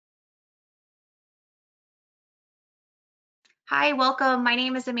Hi, welcome. My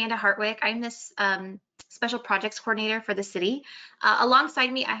name is Amanda Hartwick. I'm this special projects coordinator for the city.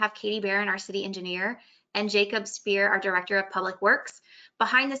 Alongside me, I have Katie Barron, our city engineer, and Jacob Spear, our director of public works.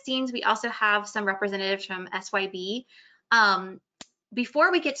 Behind the scenes, we also have some representatives from SYB. Um,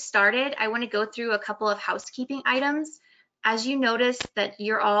 Before we get started, I want to go through a couple of housekeeping items. As you notice that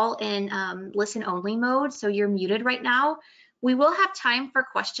you're all in listen only mode, so you're muted right now. We will have time for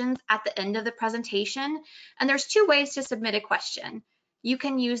questions at the end of the presentation, and there's two ways to submit a question. You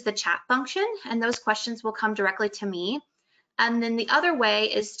can use the chat function, and those questions will come directly to me. And then the other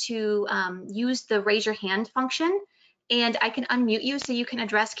way is to use the raise your hand function, and I can unmute you so you can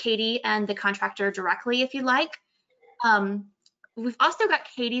address Katie and the contractor directly if you like. Um, we've also got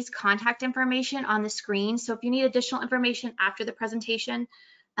Katie's contact information on the screen, so if you need additional information after the presentation,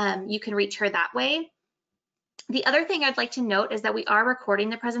 you can reach her that way. The other thing I'd like to note is that we are recording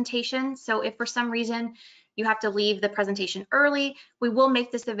the presentation, so if for some reason you have to leave the presentation early, we will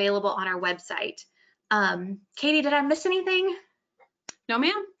make this available on our website. Katie, did I miss anything? No,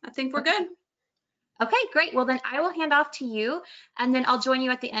 ma'am. I think we're good. Okay, great. Well, then I will hand off to you, and then I'll join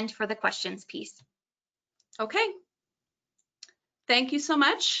you at the end for the questions piece. Okay. Thank you so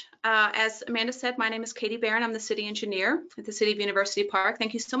much. As Amanda said, my name is Katie Barron. I'm the city engineer at the City of University Park.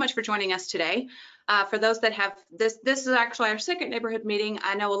 Thank you so much for joining us today. For those that have, this is actually our second neighborhood meeting.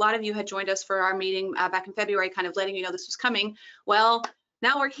 I know a lot of you had joined us for our meeting back in February, kind of letting you know this was coming. Well,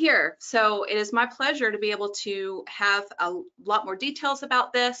 now we're here. So it is my pleasure to be able to have a lot more details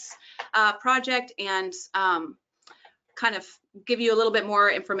about this project and kind of give you a little bit more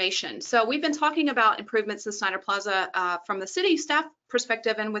information. So we've been talking about improvements in Snider Plaza from the city staff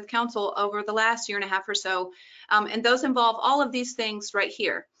perspective and with council over the last year and a half or so. And those involve all of these things right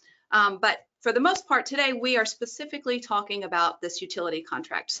here. But for the most part today, we are specifically talking about this utility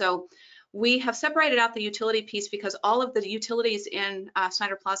contract. So we have separated out the utility piece because all of the utilities in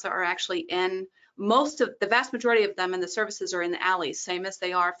Snider Plaza are actually in most of the vast majority of them, and the services are in the alleys, same as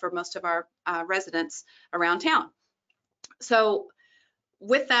they are for most of our residents around town. So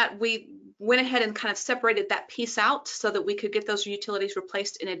with that, we went ahead and kind of separated that piece out so that we could get those utilities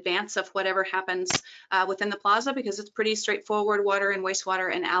replaced in advance of whatever happens within the plaza, because it's pretty straightforward. Water and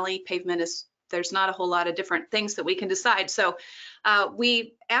wastewater and alley pavement is, there's not a whole lot of different things that we can decide. So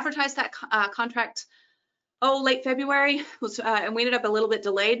we advertised that contract late February, and we ended up a little bit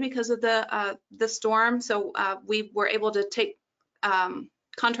delayed because of the storm. So we were able to take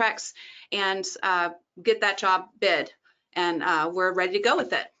contracts and get that job bid, and we're ready to go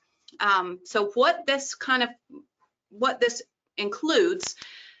with it. So what this includes,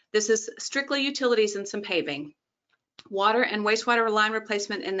 this is strictly utilities and some paving. Water and wastewater line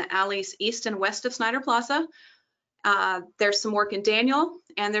replacement in the alleys east and west of Snider Plaza. There's some work in Daniel,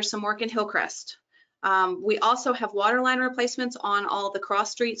 and there's some work in Hillcrest. We also have water line replacements on all the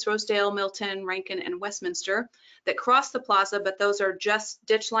cross streets, Rosedale, Milton, Rankin, and Westminster, that cross the plaza, but those are just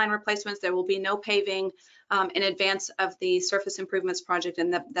ditch line replacements. There will be no paving in advance of the surface improvements project,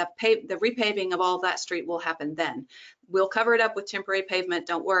 and the repaving of all of that street will happen then. We'll cover it up with temporary pavement,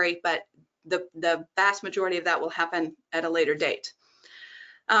 don't worry, but the vast majority of that will happen at a later date.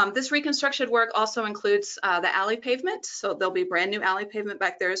 This reconstruction work also includes the alley pavement, so there'll be brand new alley pavement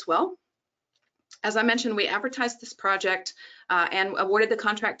back there as well. As I mentioned, we advertised this project and awarded the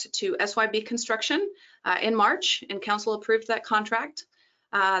contract to SYB Construction in March, and council approved that contract.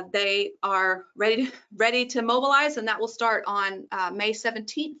 They are ready to mobilize, and that will start on May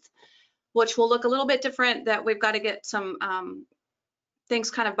 17th, which will look a little bit different. That we've got to get some things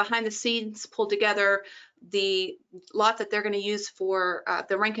kind of behind the scenes pulled together. The lot that they're going to use for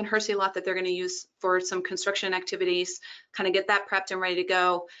the Rankin Hersey lot that they're going to use for some construction activities, kind of get that prepped and ready to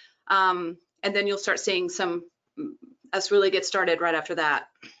go. And then you'll start seeing us really get started right after that.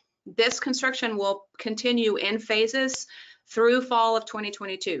 This construction will continue in phases through fall of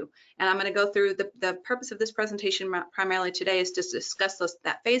 2022. And I'm going to go through the purpose of this presentation primarily today is to discuss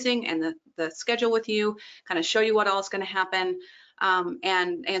that phasing and the schedule with you, kind of show you what all is going to happen,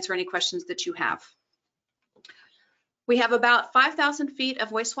 and answer any questions that you have. We have about 5,000 feet of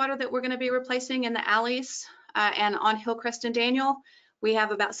wastewater that we're going to be replacing in the alleys and on Hillcrest and Daniel. We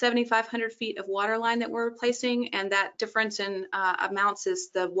have about 7,500 feet of water line that we're replacing, and that difference in amounts is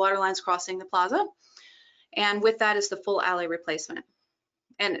the water lines crossing the plaza. And with that is the full alley replacement.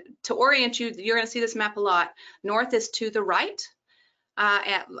 And to orient you, you're going to see this map a lot. North is to the right,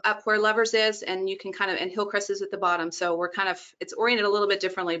 up where Lovers is, and you can kind of, and Hillcrest is at the bottom. So we're kind of, it's oriented a little bit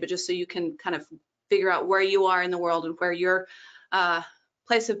differently, but just so you can kind of figure out where you are in the world and where your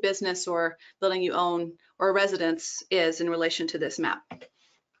place of business or building you own or residence is in relation to this map.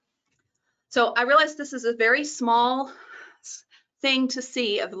 So I realize this is a very small thing to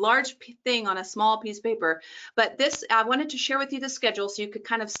see, a large thing on a small piece of paper. But this, I wanted to share with you the schedule so you could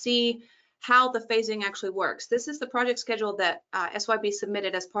kind of see how the phasing actually works. This is the project schedule that SYB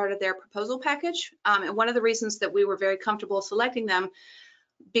submitted as part of their proposal package. And one of the reasons that we were very comfortable selecting them,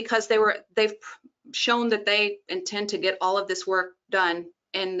 because they've shown that they intend to get all of this work done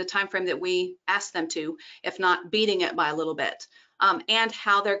in the time frame that we asked them to, if not beating it by a little bit, and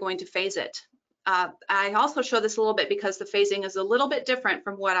how they're going to phase it. I also show this a little bit because the phasing is a little bit different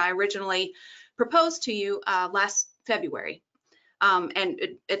from what I originally proposed to you last February. And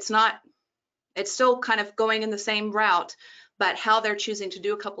it's still kind of going in the same route, but how they're choosing to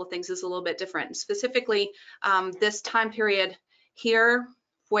do a couple of things is a little bit different. Specifically, this time period here,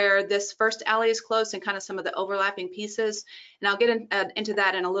 where this first alley is closed and kind of some of the overlapping pieces. And I'll get into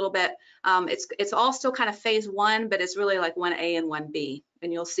that in a little bit. It's all still kind of phase 1, but it's really like 1A and 1B.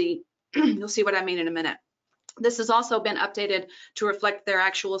 And you'll see what I mean in a minute. This has also been updated to reflect their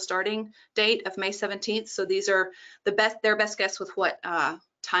actual starting date of May 17th. So these are their best guess with what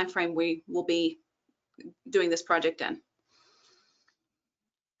time frame we will be doing this project in.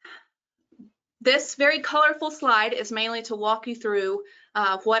 This very colorful slide is mainly to walk you through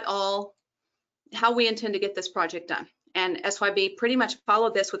how we intend to get this project done. And SYB pretty much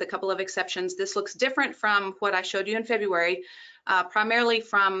followed this with a couple of exceptions. This looks different from what I showed you in February, primarily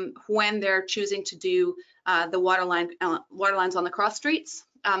from when they're choosing to do the water lines on the cross streets.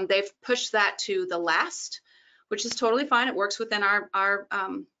 They've pushed that to the last, which is totally fine. It works within our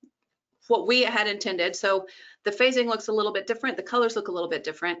what we had intended. So the phasing looks a little bit different. The colors look a little bit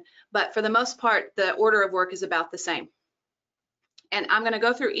different, but for the most part, the order of work is about the same. And I'm going to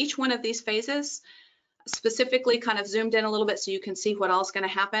go through each one of these phases, specifically kind of zoomed in a little bit so you can see what all is going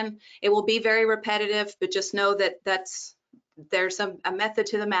to happen. It will be very repetitive, but just know that there's a method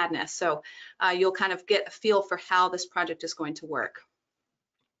to the madness. So you'll kind of get a feel for how this project is going to work.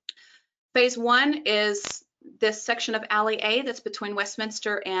 Phase 1 is this section of Alley A that's between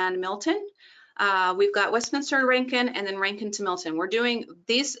Westminster and Milton. We've got Westminster to Rankin and then Rankin to Milton. We're doing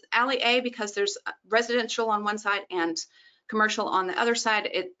these Alley A because there's residential on one side and commercial on the other side.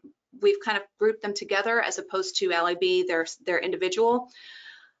 We've kind of grouped them together as opposed to Alley B, they're individual.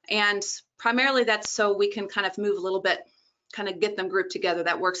 And primarily that's so we can kind of move a little bit, kind of get them grouped together.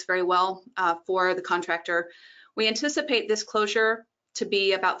 That works very well for the contractor. We anticipate this closure to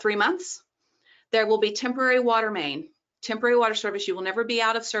be about 3 months. There will be temporary water main, temporary water service. You will never be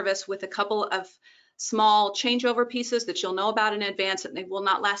out of service with a couple of small changeover pieces that you'll know about in advance, and they will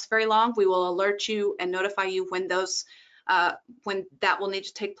not last very long. We will alert you and notify you when when that will need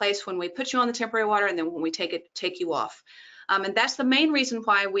to take place, when we put you on the temporary water and then when we take you off. And that's the main reason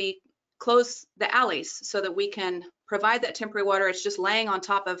why we close the alleys, so that we can provide that temporary water. It's just laying on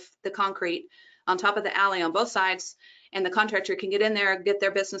top of the concrete, on top of the alley on both sides, and the contractor can get in there, get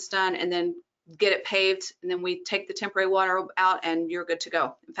their business done, and then get it paved, and then we take the temporary water out and you're good to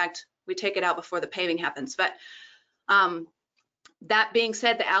go. In fact, we take it out before the paving happens. But that being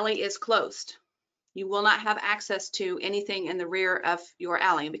said, the alley is closed. You will not have access to anything in the rear of your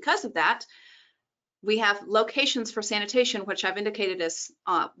alley. And because of that, we have locations for sanitation, which I've indicated as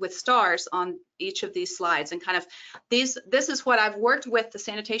with stars on each of these slides. And kind of this is what I've worked with the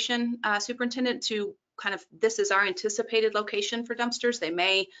sanitation superintendent to kind of, this is our anticipated location for dumpsters. They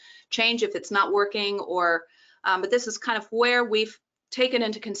may change if it's not working, or but this is kind of where we've taken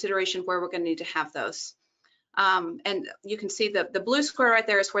into consideration where we're going to need to have those. And you can see the blue square right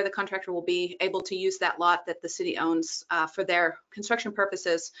there is where the contractor will be able to use that lot that the city owns for their construction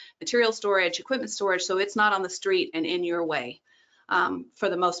purposes, material storage, equipment storage, so it's not on the street and in your way for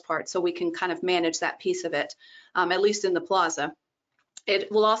the most part. So we can kind of manage that piece of it, at least in the plaza.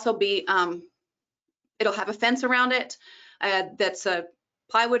 It will also be, it'll have a fence around it that's a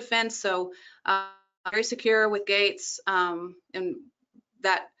plywood fence, so very secure with gates, and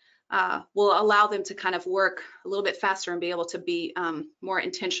that will allow them to kind of work a little bit faster and be able to be more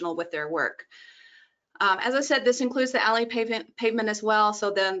intentional with their work. As I said, this includes the alley pavement as well,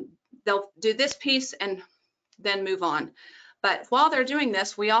 so then they'll do this piece and then move on. But while they're doing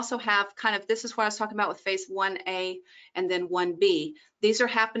this, we also have kind of, this is what I was talking about with phase 1A and then 1B. These are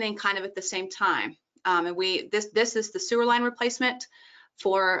happening kind of at the same time. And this is the sewer line replacement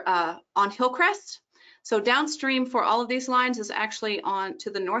for on Hillcrest. So downstream for all of these lines is actually on to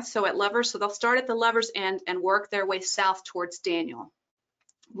the north, so at Lovers. So they'll start at the Lovers end and work their way south towards Daniel.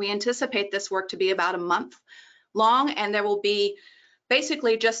 We anticipate this work to be about a month long, and there will be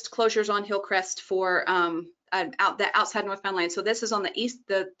basically just closures on Hillcrest for the outside northbound lane. So this is on the east,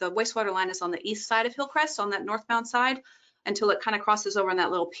 the wastewater line is on the east side of Hillcrest on that northbound side until it kind of crosses over in that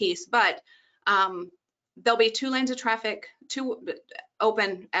little piece. But there'll be 2 lanes of traffic,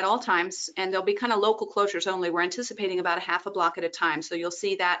 open at all times, and there'll be kind of local closures only. We're anticipating about a half a block at a time. So you'll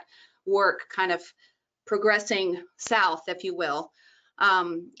see that work kind of progressing south, if you will.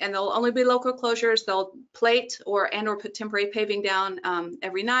 And there'll only be local closures. They'll plate or put temporary paving down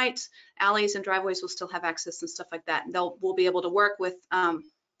every night. Alleys and driveways will still have access and stuff like that. And we'll be able to work with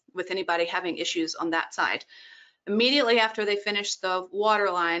anybody having issues on that side. Immediately after they finish the water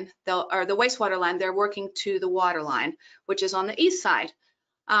line, or the wastewater line, they're working to the water line, which is on the east side.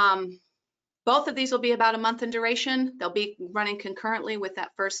 Both of these will be about a month in duration. They'll be running concurrently with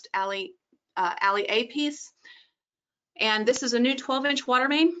that first alley A piece. And this is a new 12-inch water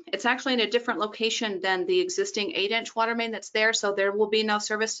main. It's actually in a different location than the existing 8-inch water main that's there, so there will be no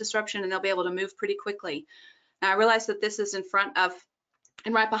service disruption and they'll be able to move pretty quickly. Now, I realize that this is in front of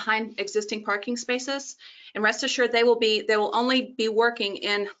and right behind existing parking spaces, and rest assured they will only be working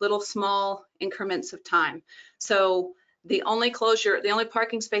in little small increments of time. So the only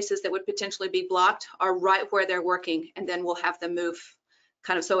parking spaces that would potentially be blocked are right where they're working, and then we'll have them move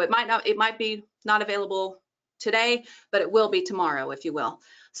kind of, so it might be not available today, but it will be tomorrow, if you will.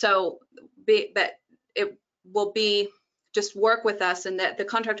 So but it will be, just work with us, and that the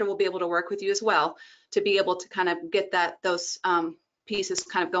contractor will be able to work with you as well to be able to kind of get those pieces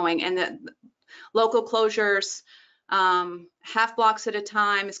kind of going. And the local closures, half blocks at a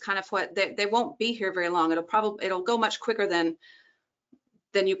time is kind of what they won't be here very long. It'll go much quicker than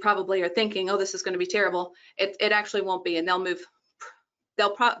you probably are thinking, oh, this is going to be terrible. It actually won't be, and they'll move.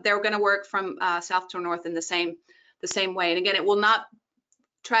 They're going to work from south to north in the same way. And again, it will not,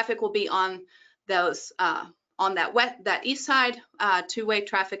 traffic will be on those on that east side, two-way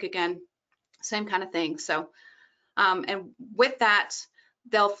traffic again, same kind of thing. So and with that,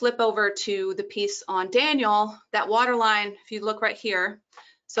 they'll flip over to the piece on Daniel, that water line, if you look right here.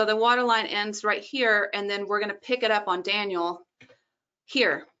 So the water line ends right here, and then we're going to pick it up on Daniel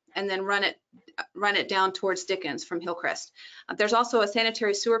here and then run it down towards Dickens from Hillcrest. There's also a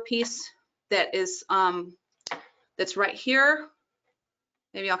sanitary sewer piece that is that's right here.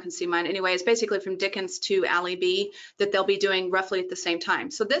 Maybe y'all can see mine. Anyway, it's basically from Dickens to Alley B that they'll be doing roughly at the same time.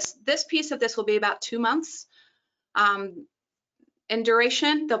 So this piece of this will be about 2 months. In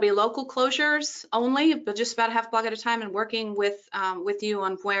duration, there'll be local closures only, but just about a half block at a time, and working with you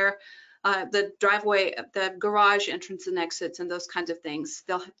on where the driveway, the garage entrance and exits and those kinds of things.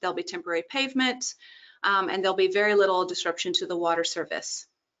 There'll be temporary pavement, and there'll be very little disruption to the water service.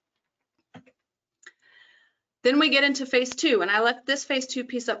 Then we get into phase 2, and I left this phase 2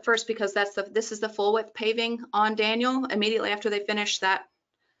 piece up first because this is the full width paving on Daniel. Immediately after they finish that,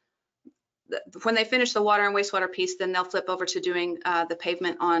 when they finish the water and wastewater piece, then they'll flip over to doing the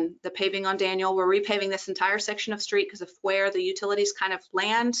paving on Daniel. We're repaving this entire section of street because of where the utilities kind of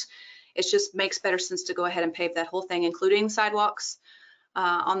land. It just makes better sense to go ahead and pave that whole thing, including sidewalks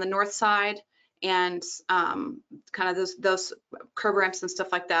on the north side and kind of those curb ramps and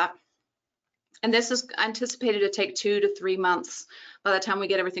stuff like that. And this is anticipated to take 2 to 3 months. By the time we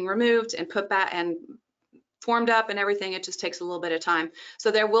get everything removed and put back and formed up and everything, it just takes a little bit of time. So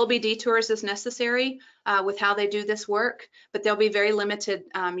there will be detours as necessary with how they do this work, but there'll be very limited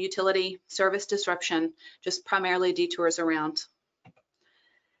utility service disruption, just primarily detours around.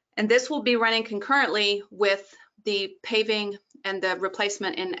 And this will be running concurrently with the paving and the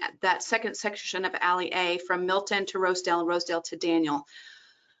replacement in that second section of Alley A from Milton to Rosedale and Rosedale to Daniel.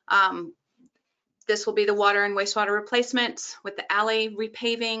 This will be the water and wastewater replacement with the alley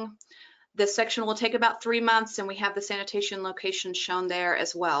repaving. This section will take about 3 months, and we have the sanitation location shown there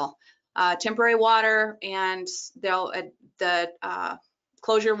as well. Temporary water, and the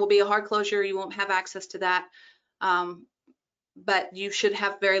closure will be a hard closure. You won't have access to that, but you should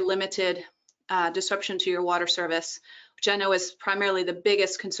have very limited disruption to your water service, which I know is primarily the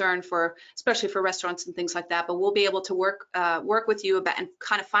biggest concern especially for restaurants and things like that. But we'll be able to work with you about and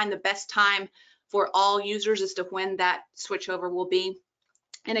kind of find the best time for all users as to when that switchover will be.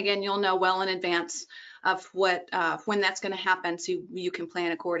 And again, you'll know well in advance of when that's going to happen, so you can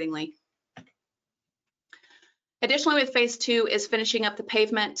plan accordingly. Additionally, with phase 2 is finishing up the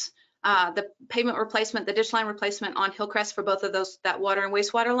pavement replacement, the ditch line replacement on Hillcrest for both of those, that water and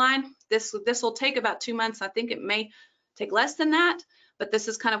wastewater line. This will take about 2 months. I think it may take less than that, but this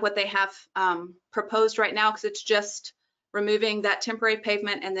is kind of what they have proposed right now, because it's just removing that temporary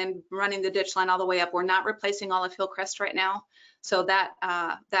pavement and then running the ditch line all the way up. We're not replacing all of Hillcrest right now, so that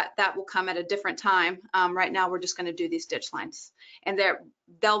will come at a different time. Right now, we're just going to do these ditch lines, and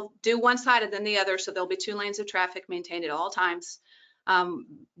they'll do one side and then the other, so there'll be 2 lanes of traffic maintained at all times,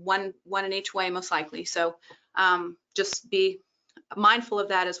 one in each way most likely. So just be mindful of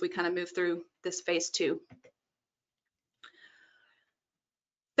that as we kind of move through this phase 2.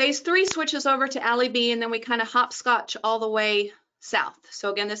 Phase 3 switches over to Alley B, and then we kind of hopscotch all the way south.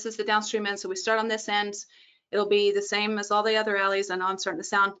 So again, this is the downstream end. So we start on this end. It'll be the same as all the other alleys. I know I'm starting to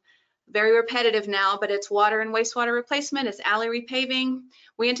sound very repetitive now, but it's water and wastewater replacement. It's alley repaving.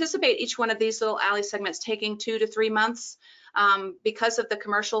 We anticipate each one of these little alley segments taking 2 to 3 months. Because of the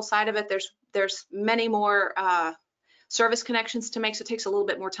commercial side of it, there's many more service connections to make, so it takes a little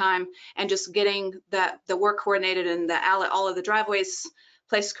bit more time, and just getting the work coordinated and the alley, all of the driveways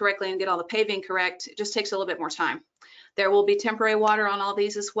placed correctly and get all the paving correct, it just takes a little bit more time. There will be temporary water on all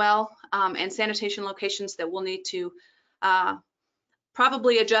these as well, and sanitation locations that we'll need to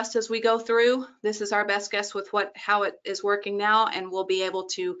probably adjust as we go through. This is our best guess with how it is working now, and we'll be able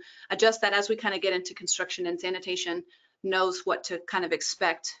to adjust that as we kind of get into construction, and sanitation knows what to kind of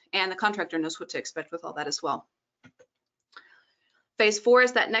expect, and the contractor knows what to expect with all that as well. Phase 4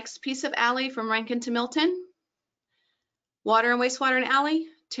 is that next piece of alley from Rankin to Milton. Water and wastewater and alley,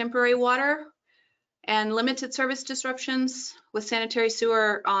 temporary water, and limited service disruptions with sanitary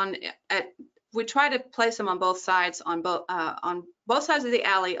sewer we try to place them on both sides, on both sides of the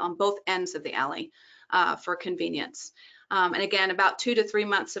alley, on both ends of the alley for convenience. And again, about 2 to 3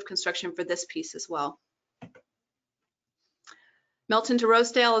 months of construction for this piece as well. Milton to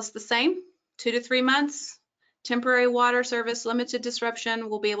Rosedale is the same, 2 to 3 months. Temporary water service, limited disruption.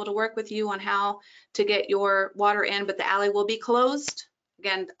 We'll be able to work with you on how to get your water in, but the alley will be closed.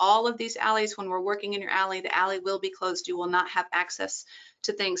 Again, all of these alleys, when we're working in your alley, the alley will be closed. You will not have access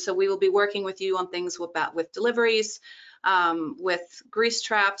to things. So we will be working with you on things with deliveries, with grease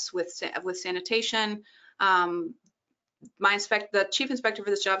traps, with sanitation. The chief inspector for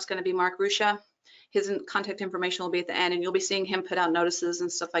this job is going to be Mark Rusha. His contact information will be at the end, and you'll be seeing him put out notices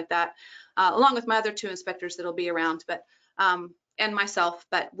and stuff like that, along with my other 2 inspectors that'll be around, but and myself,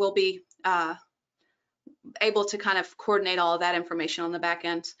 but we'll be able to kind of coordinate all of that information on the back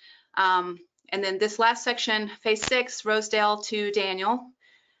end. And then this last section, phase 6, Rosedale to Daniel,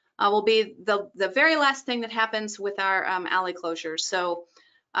 will be the very last thing that happens with our alley closures. So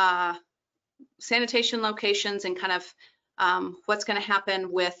sanitation locations and kind of what's going to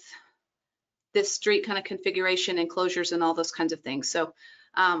happen with this street kind of configuration and closures and all those kinds of things. So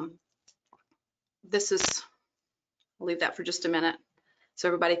this is, I'll leave that for just a minute so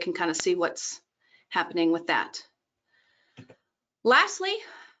everybody can kind of see what's happening with that. Lastly,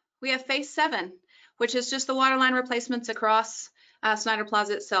 we have phase 7, which is just the water line replacements across Snider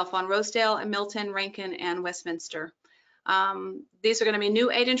Plaza itself on Rosedale and Milton, Rankin, and Westminster. These are going to be new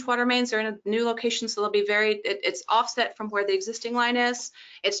 8-inch water mains. They're in a new location, so they'll be it's offset from where the existing line is.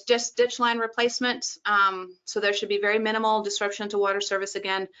 It's just ditch line replacement, so there should be very minimal disruption to water service.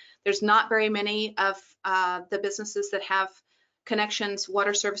 Again, there's not very many of the businesses that have connections,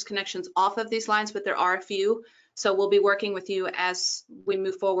 water service connections off of these lines, but there are a few. So we'll be working with you as we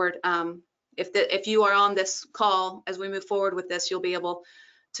move forward. If you are on this call as we move forward with this, you'll be able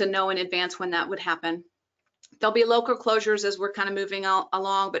to know in advance when that would happen. There'll be local closures as we're kind of moving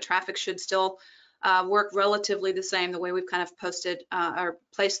along, but traffic should still work relatively the same, the way we've kind of posted or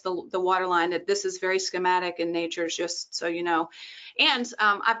placed the water line. This is very schematic in nature, just so you know. And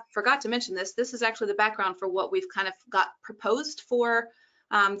I forgot to mention this. This is actually the background for what we've kind of got proposed for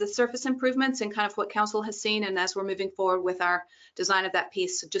the surface improvements and kind of what council has seen, and as we're moving forward with our design of that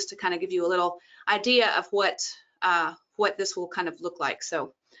piece, just to kind of give you a little idea of what this will kind of look like.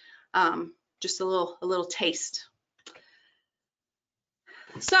 So just a little taste.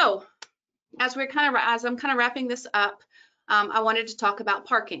 So as I'm kind of wrapping this up, I wanted to talk about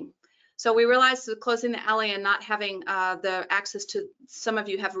parking. So we realized that closing the alley and not having the access to, some of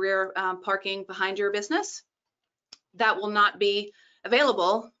you have rear parking behind your business, that will not be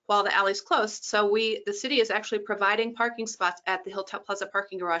available while the alley's closed. So the city is actually providing parking spots at the Hilltop Plaza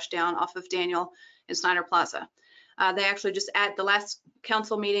parking garage down off of Daniel and Snider Plaza. They actually just, at the last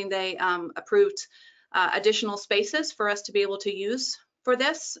council meeting, they approved additional spaces for us to be able to use for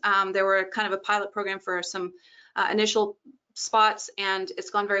this. There were kind of a pilot program for some initial spots, and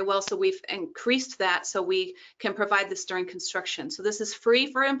it's gone very well. So we've increased that so we can provide this during construction. So this is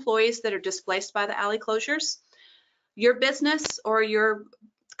free for employees that are displaced by the alley closures. Your business or your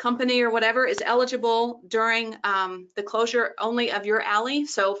company or whatever is eligible during the closure only of your alley.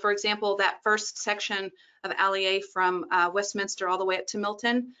 So for example, that first section of Alley A from Westminster all the way up to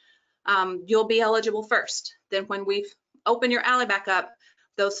Milton, you'll be eligible first. Then when we open your alley back up,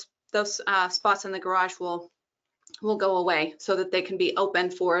 those spots in the garage will go away so that they can be open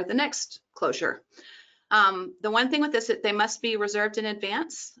for the next closure. The one thing with this, they must be reserved in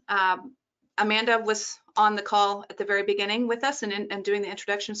advance. Amanda was on the call at the very beginning with us and doing the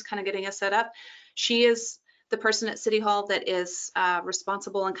introductions, kind of getting us set up. She is the person at City Hall that is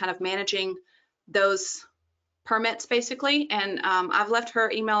responsible and kind of managing those permits basically. And I've left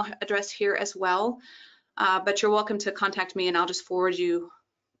her email address here as well, but you're welcome to contact me and I'll just forward you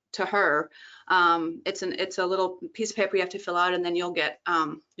to her. It's a little piece of paper you have to fill out, and then you'll get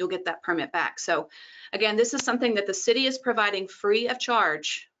that permit back. So again, this is something that the city is providing free of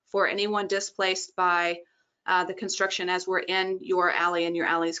charge for anyone displaced by the construction as we're in your alley and your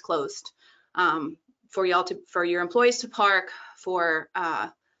alley is closed. For your employees to park for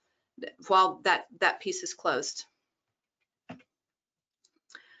while that piece is closed.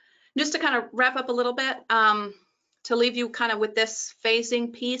 Just to kind of wrap up a little bit, to leave you kind of with this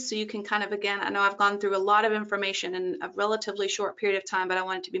phasing piece so you can kind of, again, I know I've gone through a lot of information in a relatively short period of time, but I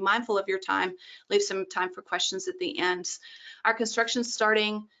wanted to be mindful of your time, leave some time for questions at the end. Our construction's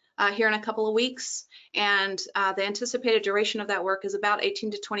starting here in a couple of weeks, and the anticipated duration of that work is about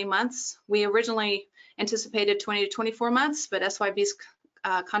 18 to 20 months. We originally anticipated 20 to 24 months, but SYB's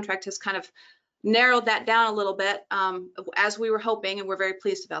contract has kind of narrowed that down a little bit as we were hoping, and we're very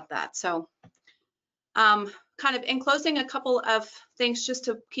pleased about that. So kind of in closing, a couple of things just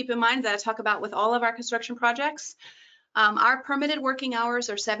to keep in mind that I talk about with all of our construction projects. Our permitted working hours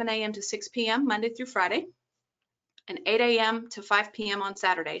are 7 a.m. to 6 p.m. Monday through Friday, and 8 a.m. to 5 p.m. on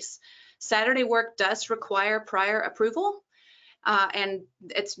Saturdays. Saturday work does require prior approval, and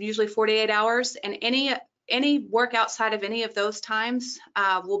it's usually 48 hours, and any work outside of any of those times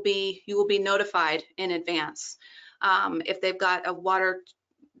you will be notified in advance. If they've got a water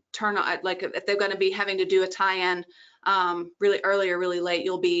turn on, like if they're going to be having to do a tie-in really early or really late,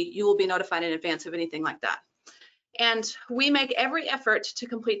 you will be notified in advance of anything like that. And we make every effort to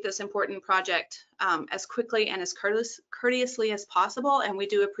complete this important project as quickly and as courteously as possible, and we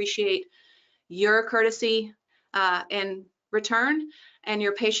do appreciate your courtesy in return, and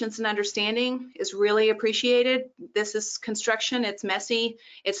your patience and understanding is really appreciated. This is construction. It's messy,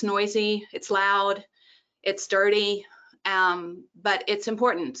 it's noisy, it's loud, it's dirty, but it's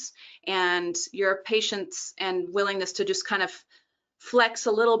important, and your patience and willingness to just kind of flex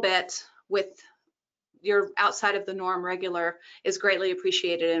a little bit with your outside of the norm regular is greatly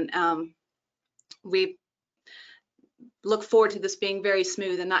appreciated, and we look forward to this being very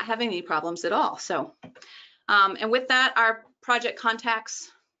smooth and not having any problems at all. So and with that, our project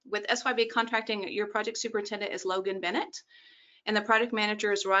contacts with SYB Contracting, your project superintendent is Logan Bennett, and the project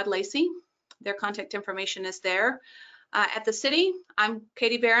manager is Rod Lacey. Their contact information is there. At the city, I'm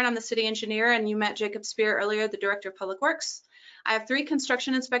Katie Barron, I'm the city engineer, and you met Jacob Spear earlier, the director of public works. I have 3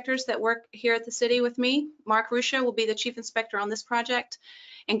 construction inspectors that work here at the city with me. Mark Rusha will be the chief inspector on this project,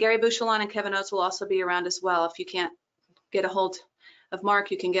 and Gary Bouchelon and Kevin Oates will also be around as well. If you can't get a hold of Mark,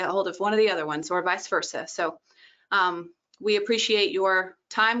 you can get a hold of one of the other ones, or vice versa. So we appreciate your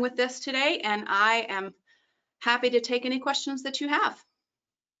time with this today, and I am happy to take any questions that you have.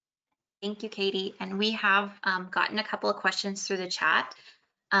 Thank you, Katie. And we have gotten a couple of questions through the chat.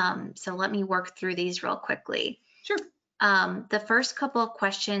 So let me work through these real quickly. Sure. The first couple of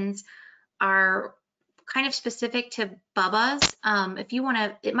questions are kind of specific to Bubba's. If you want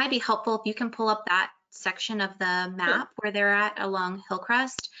to, it might be helpful if you can pull up that section of the map where they're at along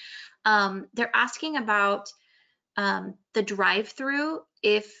Hillcrest. They're asking about the drive-through,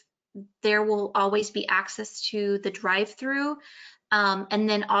 if there will always be access to the drive-through, and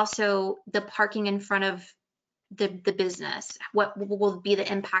then also the parking in front of the business. What will be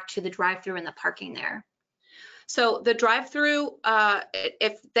the impact to the drive-through and the parking there? So the drive-through,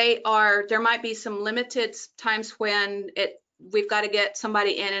 if they are, there might be some limited times when we've got to get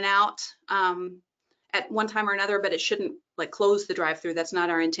somebody in and out at one time or another, but it shouldn't like close the drive-through. That's not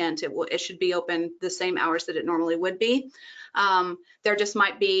our intent. It should be open the same hours that it normally would be. There just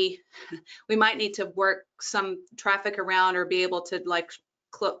might be, we might need to work some traffic around or be able to like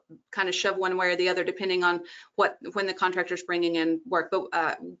kind of shove one way or the other depending on when the contractor's bringing in work,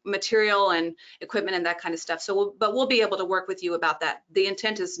 but material and equipment and that kind of stuff. So we'll be able to work with you about that. The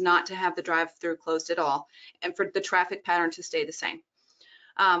intent is not to have the drive-through closed at all, and for the traffic pattern to stay the same.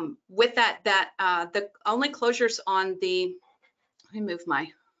 With that, the only closures on the, let me move my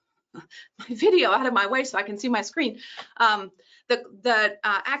video out of my way so I can see my screen. The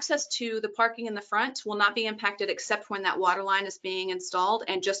access to the parking in the front will not be impacted except when that water line is being installed,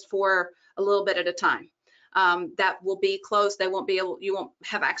 and just for a little bit at a time. That will be closed. They won't be able, you won't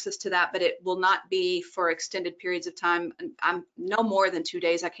have access to that, but it will not be for extended periods of time. No more than 2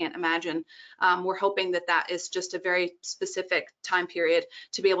 days, I can't imagine. We're hoping that that is just a very specific time period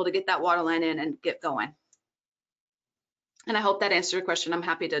to be able to get that water line in and get going. And I hope that answered your question. I'm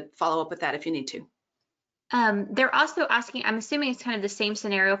happy to follow up with that if you need to. They're also asking, I'm assuming it's kind of the same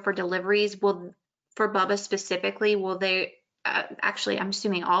scenario for deliveries. For Bubba specifically, will they, actually, I'm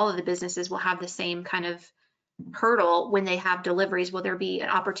assuming all of the businesses will have the same kind of hurdle when they have deliveries. Will there be an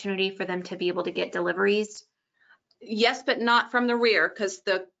opportunity for them to be able to get deliveries? Yes, but not from the rear because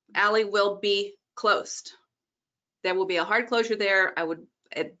the alley will be closed. There will be a hard closure there.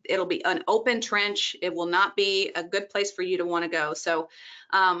 It'll be an open trench. It will not be a good place for you to want to go. So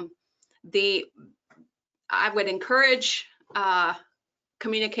I would encourage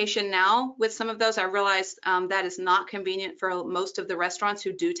communication now with some of those. I realize that is not convenient for most of the restaurants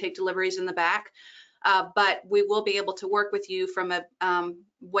who do take deliveries in the back, but we will be able to work with you from a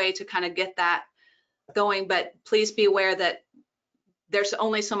way to kind of get that going. But please be aware that there's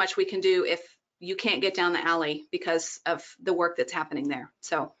only so much we can do if you can't get down the alley because of the work that's happening there.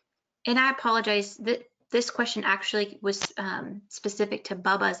 So, and I apologize that this question actually was specific to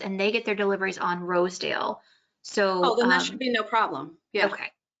Bubba's, and they get their deliveries on Rosedale. So, oh, then that should be no problem. Yeah.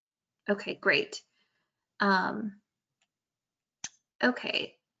 okay. Okay, great.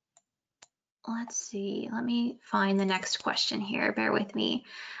 Okay. Let's see. Let me find the next question here. Bear with me.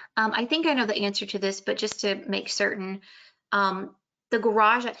 I think I know the answer to this, but just to make certain, the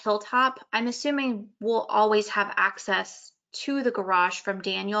garage at Hilltop, I'm assuming we'll always have access to the garage from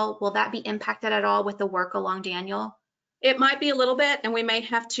Daniel. Will that be impacted at all with the work along Daniel? It might be a little bit, and we may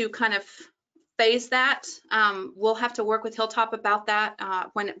have to kind of phase that. We'll have to work with Hilltop about that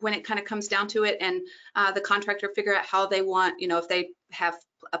when it kind of comes down to it, and the contractor figure out how they want, you know, if they have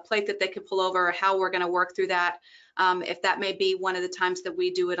a plate that they could pull over, or how we're going to work through that. If that may be one of the times that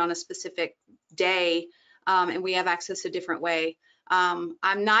we do it on a specific day, and we have access a different way.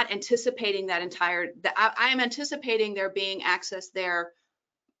 I'm not anticipating that I am anticipating there being access there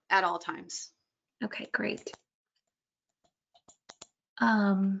at all times. Okay, great.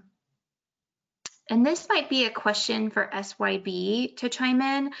 And this might be a question for SYB to chime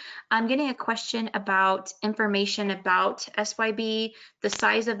in. I'm getting a question about information about SYB, the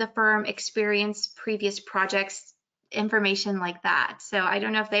size of the firm, experience, previous projects, information like that. So I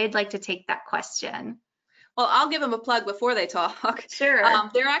don't know if they'd like to take that question. Well, I'll give them a plug before they talk. Sure.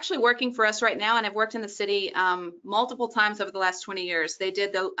 They're actually working for us right now, and have worked in the city multiple times over the last 20 years. They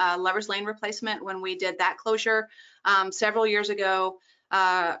did the Lovers Lane replacement when we did that closure several years ago.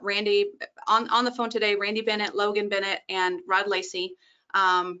 Randy, on the phone today, Randy Bennett, Logan Bennett, and Rod Lacey.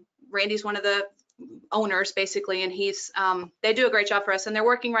 Randy's one of the owners basically, and they do a great job for us, and they're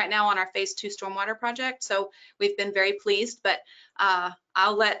working right now on our phase 2 stormwater project. So we've been very pleased, but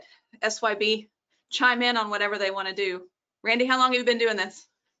I'll let SYB chime in on whatever they want to do. Randy, how long have you been doing this?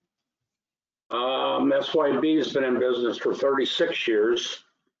 SYB has been in business for 36 years.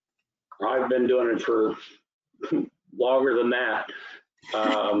 I've been doing it for longer than that.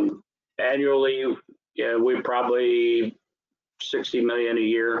 Annually, yeah, we probably 60 million a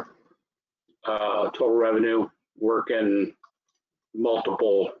year total revenue. Work in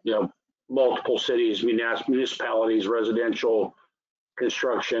multiple cities, municipalities, residential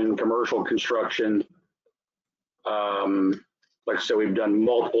construction, commercial construction. Like I said, we've done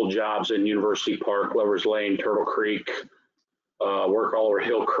multiple jobs in University Park, Lovers Lane, Turtle Creek, work all over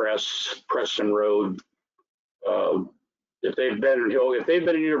Hillcrest, Preston Road. If they've been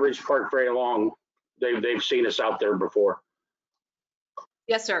in University Park very long, they've seen us out there before.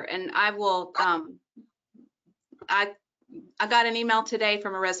 Yes, sir. And I will. I got an email today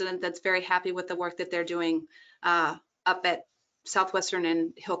from a resident that's very happy with the work that they're doing up at Southwestern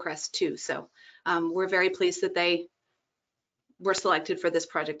and Hillcrest too. So we're very pleased that they were selected for this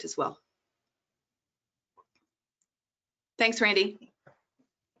project as well. Thanks, Randy.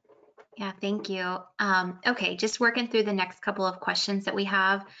 Yeah, thank you. Okay, just working through the next couple of questions that we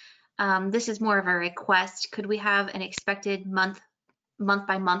have. This is more of a request. Could we have an expected month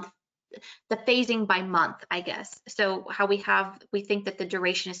by month, the phasing by month, I guess? So how we think that the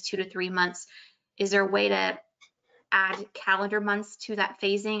duration is 2 to 3 months. Is there a way to add calendar months to that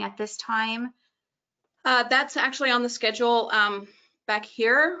phasing at this time? That's actually on the schedule back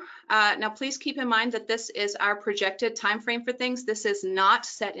here. Now, please keep in mind that this is our projected time frame for things. This is not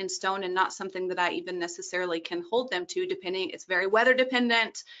set in stone and not something that I even necessarily can hold them to, depending. It's very weather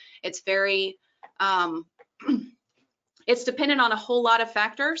dependent. It's very, it's dependent on a whole lot of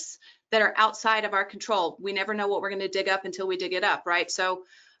factors that are outside of our control. We never know what we're going to dig up until we dig it up, right? So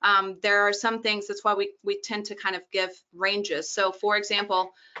there are some things, that's why we tend to kind of give ranges. So for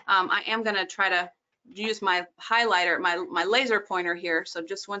example, I am going to try to use my highlighter, my laser pointer here. So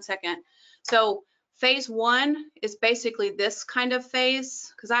just 1 second. So phase 1 is basically this kind of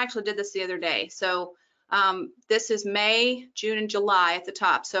phase, because I actually did this the other day. So This is May, June, and July at the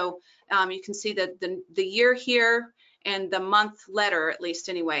top. So you can see the year here and the month letter, at least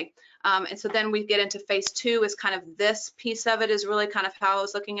anyway. And so then we get into phase 2 is kind of this piece of it is really kind of how I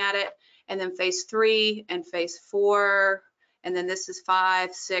was looking at it. And then phase 3 and phase 4, and then this is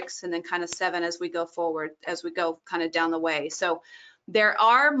 5, 6, and then kind of 7 as we go forward, as we go kind of down the way. So there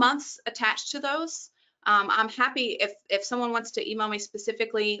are months attached to those. I'm happy if someone wants to email me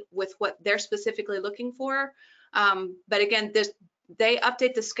specifically with what they're specifically looking for. But again, they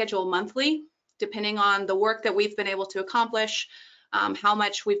update the schedule monthly, depending on the work that we've been able to accomplish, how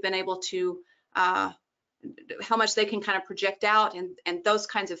much we've been able to, how much they can kind of project out and those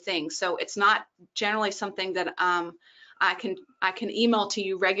kinds of things. So it's not generally something that I can email to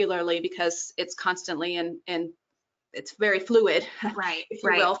you regularly because it's constantly and it's very fluid, Right, if you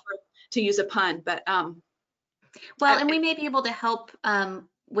right. will, to use a pun. But well, and we may be able to help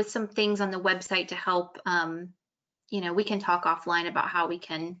with some things on the website to help. We can talk offline about how we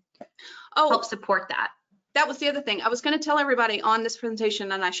can help support that. That was the other thing. I was going to tell everybody on this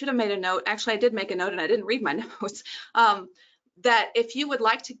presentation, and I should have made a note. Actually, I did make a note, and I didn't read my notes. That if you would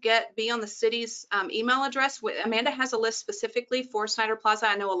like to be on the city's email address, Amanda has a list specifically for Snider Plaza.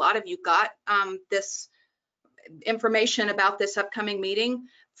 I know a lot of you got this information about this upcoming meeting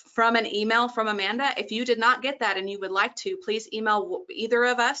from an email from Amanda. If you did not get that and you would like to, please email either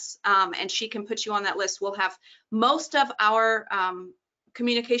of us, and she can put you on that list. We'll have most of our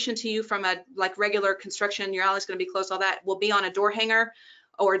communication to you from a regular construction, your alley's going to be closed, all that will be on a door hanger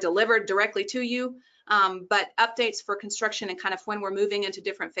or delivered directly to you. But updates for construction and kind of when we're moving into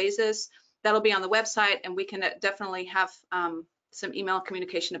different phases, that'll be on the website, and we can definitely have some email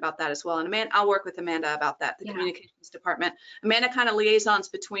communication about that as well. And Amanda, I'll work with Amanda about that, the communications department. Amanda kind of liaisons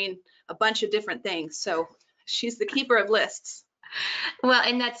between a bunch of different things. So she's the keeper of lists. Well,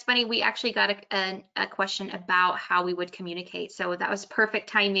 and that's funny. We actually got a question about how we would communicate. So that was perfect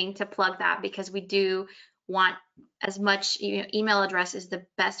timing to plug that, because we do want as much, email address is the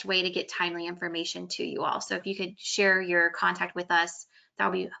best way to get timely information to you all. So if you could share your contact with us, that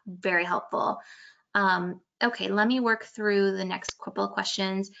would be very helpful. Okay, let me work through the next couple of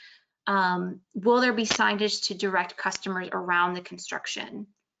questions. Will there be signage to direct customers around the construction?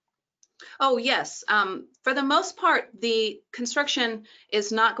 Oh, yes. For the most part, the construction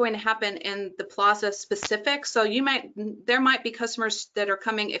is not going to happen in the plaza specific. So there might be customers that are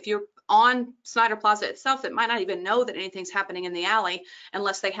coming, if you're on Snider Plaza itself, that might not even know that anything's happening in the alley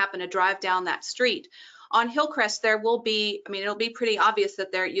unless they happen to drive down that street. On Hillcrest, there will be, it'll be pretty obvious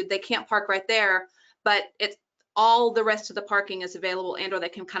that they can't park right there, but it's all the rest of the parking is available, and or they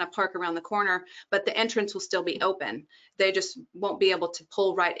can kind of park around the corner, but the entrance will still be open. They just won't be able to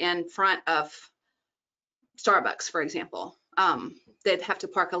pull right in front of Starbucks, for example. They'd have to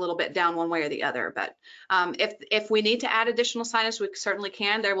park a little bit down one way or the other. But if we need to add additional signage, we certainly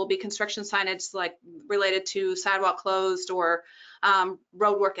can. There will be construction signage like related to sidewalk closed or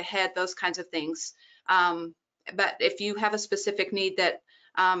road work ahead, those kinds of things. But if you have a specific need that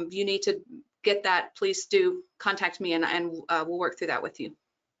you need to get that, please do contact me, and we'll work through that with you.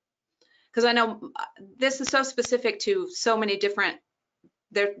 Because I know this is so specific to so many different.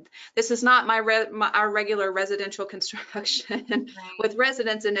 This is not our regular residential construction right. With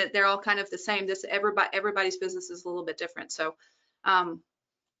residents in it. They're all kind of the same. Everybody's business is a little bit different. So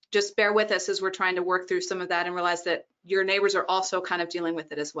just bear with us as we're trying to work through some of that and realize that your neighbors are also kind of dealing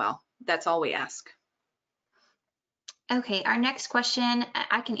with it as well. That's all we ask. Okay, our next question,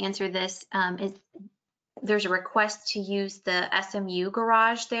 I can answer this, is there's a request to use the SMU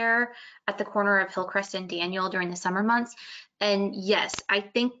garage there at the corner of Hillcrest and Daniel during the summer months. And yes, I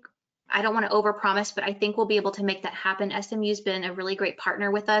don't want to overpromise, but I think we'll be able to make that happen. SMU's been a really great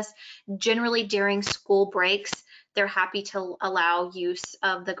partner with us. Generally during school breaks, they're happy to allow use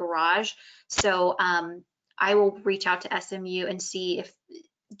of the garage. So I will reach out to SMU and see if,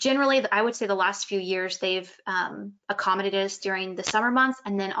 generally, I would say the last few years they've accommodated us during the summer months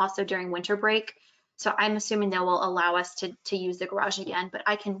and then also during winter break. So I'm assuming they will allow us to use the garage again, but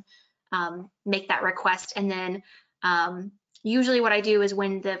I can make that request. And then usually what I do is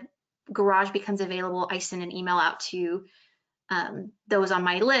when the garage becomes available, I send an email out to those on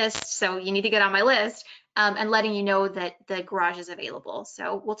my list. So you need to get on my list and letting you know that the garage is available.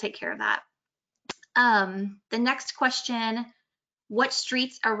 So we'll take care of that. The next question, what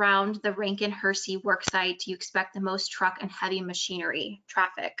streets around the Rankin-Hersey worksite do you expect the most truck and heavy machinery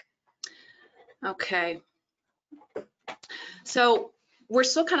traffic? Okay. So we're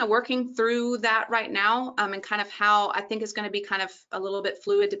still kind of working through that right now, and kind of how I think it's going to be kind of a little bit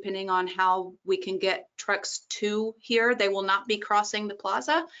fluid depending on how we can get trucks to here. They will not be crossing the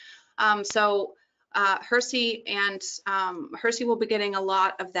plaza. So Hersey and Hersey will be getting a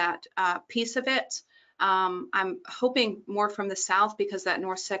lot of that piece of it. I'm hoping more from the south because that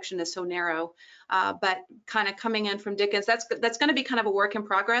north section is so narrow, but kind of coming in from Dickens, that's going to be kind of a work in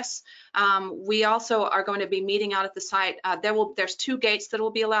progress. We also are going to be meeting out at the site. There's 2 gates that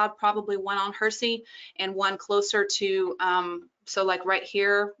will be allowed, probably one on Hersey and one closer to, so like right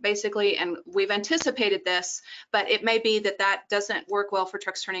here, basically, and we've anticipated this, but it may be that that doesn't work well for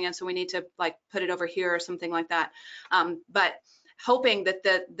trucks turning in, so we need to like put it over here or something like that. But hoping that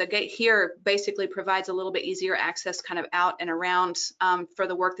the gate here basically provides a little bit easier access kind of out and around for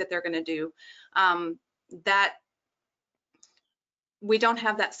the work that they're going to do. That we don't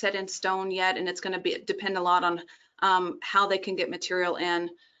have that set in stone yet, and it's going to depend a lot on how they can get material in.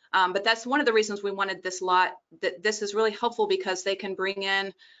 But that's one of the reasons we wanted this lot. That this is really helpful because they can bring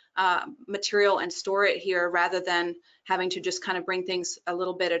in material and store it here rather than having to just kind of bring things a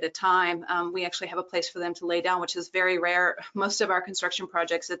little bit at a time. We actually have a place for them to lay down, which is very rare. Most of our construction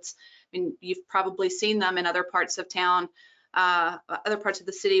projects, I mean, you've probably seen them in other parts of town, other parts of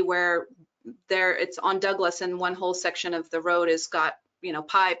the city where it's on Douglas and one whole section of the road has got, you know,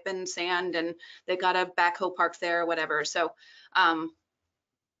 pipe and sand and they got a backhoe parked there or whatever. So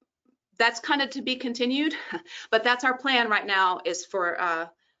that's kind of to be continued, but that's our plan right now, is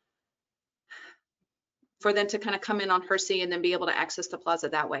for them to kind of come in on Hersey and then be able to access the plaza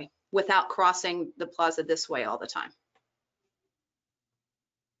that way without crossing the plaza this way all the time.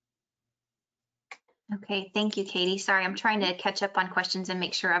 Okay, thank you, Katie. Sorry, I'm trying to catch up on questions and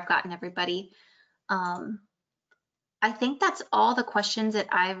make sure I've gotten everybody. I think that's all the questions that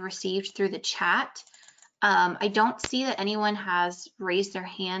I've received through the chat. I don't see that anyone has raised their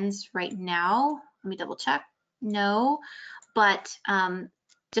hands right now. Let me double check. No, but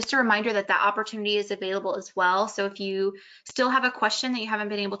just a reminder that that opportunity is available as well. So if you still have a question that you haven't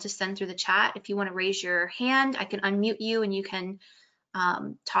been able to send through the chat, if you want to raise your hand, I can unmute you and you can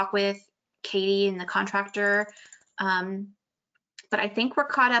talk with Katie and the contractor. But I think we're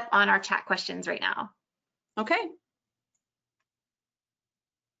caught up on our chat questions right now. Okay.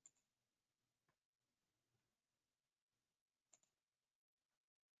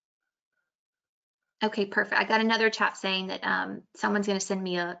 Okay, perfect. I got another chat saying that someone's going to send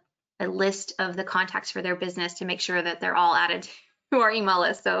me a list of the contacts for their business to make sure that they're all added to our email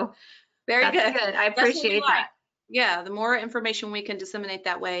list. So very good. I appreciate that. Yeah, the more information we can disseminate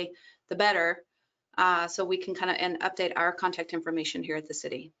that way, the better. So we can kind of and update our contact information here at the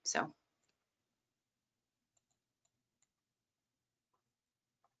city. So.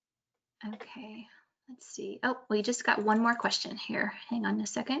 Okay, let's see. Oh, we just got one more question here. Hang on a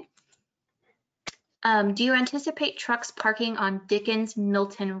second. Do you anticipate trucks parking on Dickens,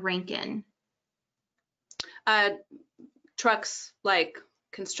 Milton, Rankin? Trucks like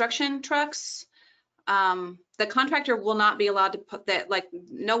construction trucks. The contractor will not be allowed to put that, like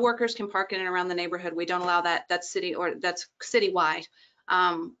no workers can park in and around the neighborhood. We don't allow that. That's city, or that's citywide.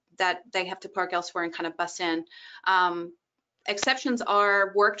 That they have to park elsewhere and kind of bus in. Exceptions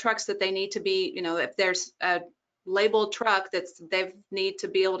are work trucks that they need to be, you know, if there's a labeled truck they need to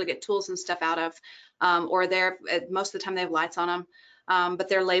be able to get tools and stuff out of, or they're most of the time they have lights on them, but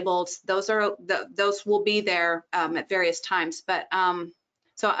they're labeled. Those will be there at various times. But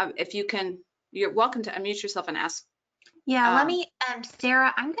so if you can, you're welcome to unmute yourself and ask. Yeah, let me,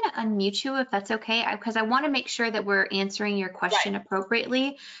 Sarah, I'm going to unmute you if that's okay, because I want to make sure that we're answering your question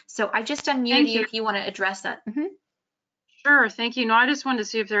appropriately. So I just unmuted you if you want to address that. Sure, thank you. No, I just wanted to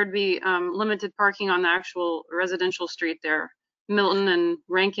see if there'd be limited parking on the actual residential street there, Milton and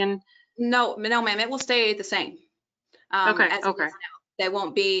Rankin. No, ma'am, it will stay the same. Okay, okay. They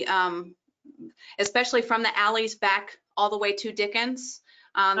won't be, especially from the alleys back all the way to Dickens.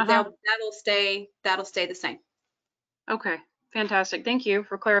 That'll stay the same. Okay, fantastic. Thank you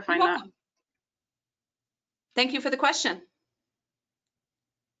for clarifying that. Thank you for the question.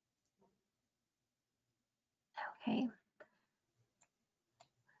 Okay.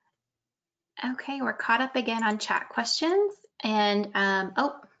 Okay, we're caught up again on chat questions. And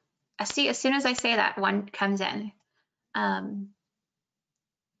oh, I see, as soon as I say that, one comes in.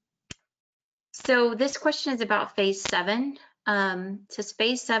 So this question is about phase 7. Says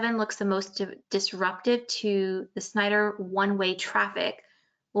phase 7 looks the most disruptive to the Snider one-way traffic.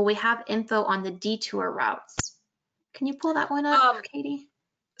 Will we have info on the detour routes? Can you pull that one up, Katie?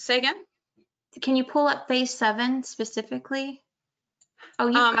 Say again? Can you pull up phase 7 specifically? Oh,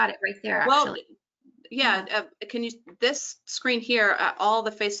 you've got it right there, actually. Well, yeah. Can you, this screen here, all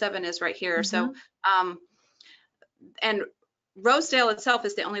the phase 7 is right here. So, and Rosedale itself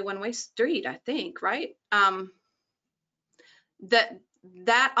is the only one-way street, I think, right?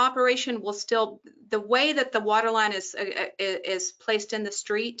 that operation will still, the way that the water line is placed in the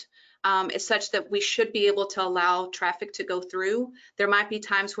street is such that we should be able to allow traffic to go through. There might be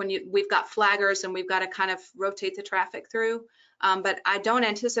times when we've got flaggers and we've got to kind of rotate the traffic through. But I don't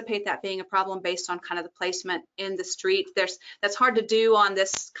anticipate that being a problem based on kind of the placement in the street. That's hard to do on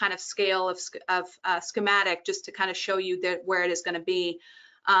this kind of scale of schematic, just to kind of show you that where it is going to be.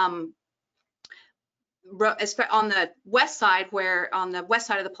 On the west side, on the west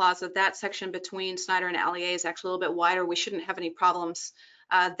side of the plaza, that section between Snider and Alley A is actually a little bit wider. We shouldn't have any problems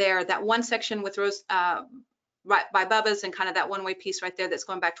there. That one section with Rose, right by Bubba's, and kind of that one-way piece right there that's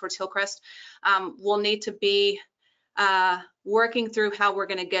going back towards Hillcrest, will need to be working through how we're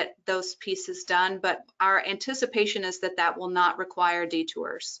going to get those pieces done. But our anticipation is that that will not require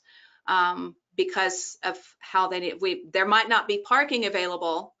detours because of how there might not be parking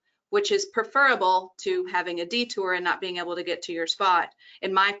available, which is preferable to having a detour and not being able to get to your spot,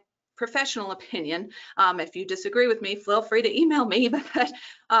 in my professional opinion. If you disagree with me, feel free to email me, but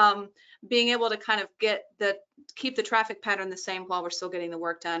being able to kind of keep the traffic pattern the same while we're still getting the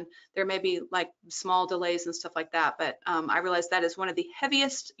work done. There may be like small delays and stuff like that, but I realize that is one of the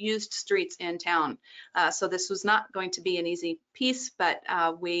heaviest used streets in town. So this was not going to be an easy piece, but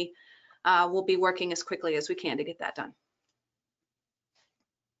we will be working as quickly as we can to get that done.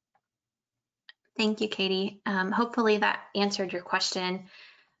 Thank you, Katie. Hopefully that answered your question.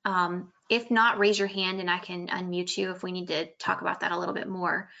 If not, raise your hand and I can unmute you if we need to talk about that a little bit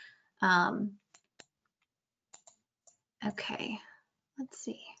more. Okay, let's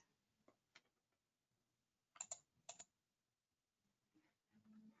see.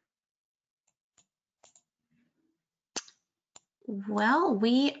 Well,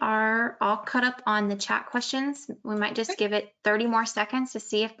 we are all caught up on the chat questions. We might just give it 30 more seconds to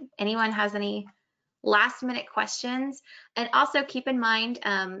see if anyone has any last minute questions. And also keep in mind,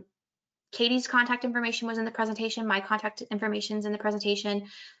 Katie's contact information was in the presentation. My contact information is in the presentation.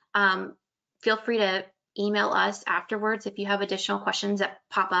 Feel free to email us afterwards if you have additional questions that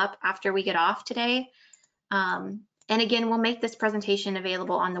pop up after we get off today. And again, we'll make this presentation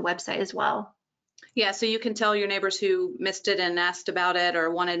available on the website as well. Yeah, so you can tell your neighbors who missed it and asked about it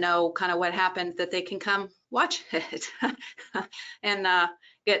or want to know kind of what happened, that they can come watch it. And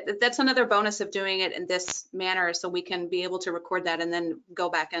that's another bonus of doing it in this manner, so we can be able to record that and then go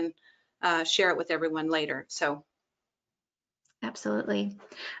back and share it with everyone later. So absolutely.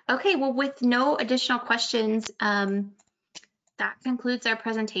 Okay, well, with no additional questions, that concludes our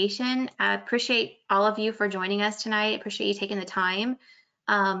presentation. I appreciate all of you for joining us tonight. I appreciate you taking the time.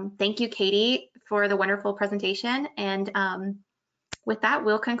 Thank you, Katie, for the wonderful presentation. And with that,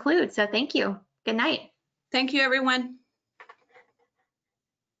 we'll conclude. So thank you. Good night. Thank you, everyone.